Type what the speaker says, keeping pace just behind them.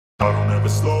I don't ever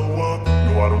slow up,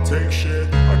 no I don't take shit.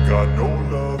 I got no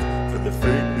love for the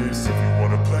fakeness. If you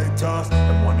wanna play tough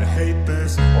and wanna hate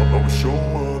this, I'll always show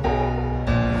up.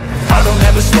 I don't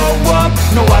ever slow up,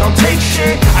 no I don't take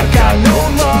shit. I got no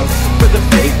love for the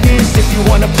fakeness. If you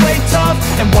wanna play tough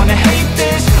and wanna hate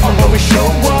this, I'll always show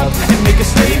up and make a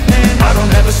statement. I don't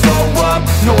ever slow up,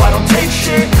 no I don't take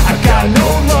shit. I got no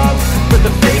love for the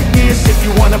fakeness. If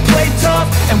you wanna play tough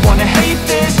and wanna hate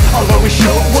this, I'll always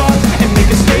show up and make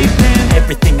a statement.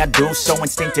 Everything I do so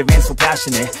instinctive and so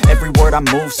passionate. Every word I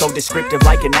move so descriptive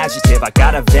like an adjective. I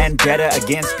got a vendetta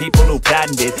against people who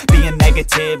patented being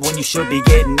negative when you should be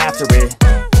getting after it.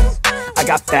 I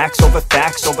got facts over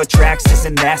tracks, this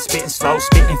and that. Spitting slow,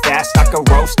 spitting fast, I could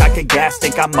roast, I could gas.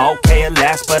 Think I'm okay at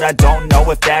last, but I don't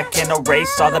know if that can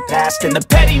erase all the past. And the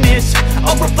pettiness,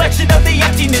 a reflection of the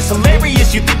emptiness.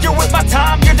 Hilarious, you think you're worth my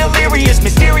time, you're delirious.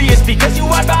 Mysterious, because you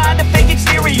hide behind a fake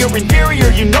exterior.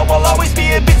 Inferior, you know I'll always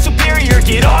be a bit superior.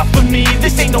 Get off of me,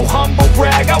 this ain't no humble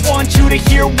brag. I want you to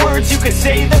hear words, you can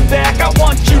say them back. I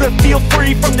want you to feel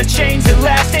free from the chains at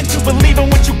last, and to believe in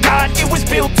what you got, it was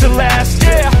built to last,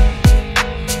 yeah.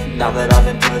 Now that I've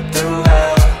been put through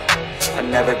hell, I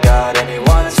never got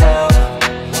anyone's help.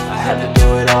 I had to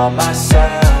do it all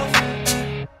myself.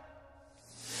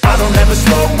 I don't ever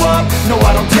slow up, no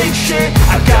I don't take shit.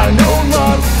 I got no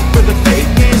love for the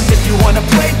fakeness. If you wanna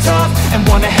play tough and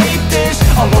wanna hate this,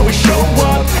 I'll always show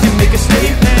up and make a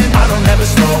statement. I don't ever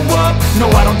slow up, no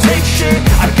I don't take shit.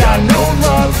 I got no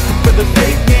love for the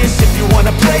fakeness. If you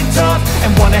wanna play tough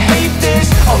and wanna hate this,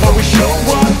 I'll always show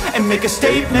up and make a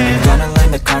statement. Gonna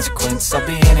learn the consequence of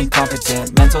being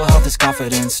incompetent. Mental health is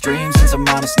confidence, dreams and some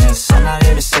honestness. I'm not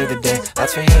here to save the day,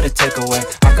 that's for you to take away.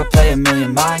 I could play a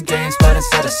million mind games, but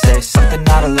instead I say something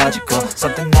not illogical,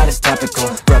 something that is topical.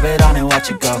 Rub it on and watch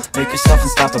it go, make yourself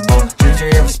unstoppable. Dreams are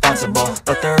irresponsible,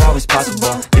 but they're always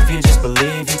possible. If you just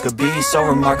believe, you could be so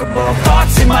remarkable.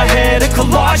 Thoughts in my head, a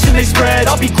collage and they spread.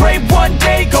 I'll be great one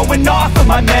day, going off of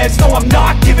my meds. No, I'm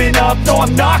not giving up, no,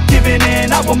 I'm not giving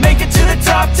in. I will make it to the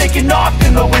top, taking off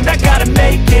in the wind. I gotta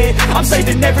make it, I'm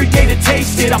saving every day to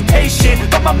taste it. I'm patient,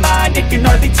 but my mind, it can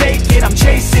hardly take it. I'm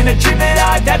chasing a dream that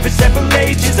I've had for several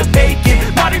ages. A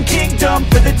vacant, modern kingdom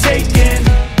for the taking.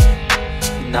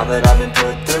 Now that I've been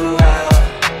put through hell,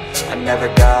 I never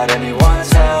got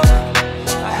anyone's help.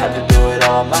 I had to do it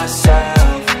all myself.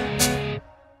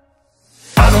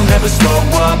 I don't ever slow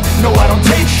up, no I don't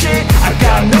take shit. I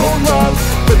got no love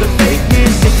for the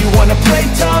fakeness. If you wanna play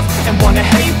tough and wanna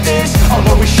hate this,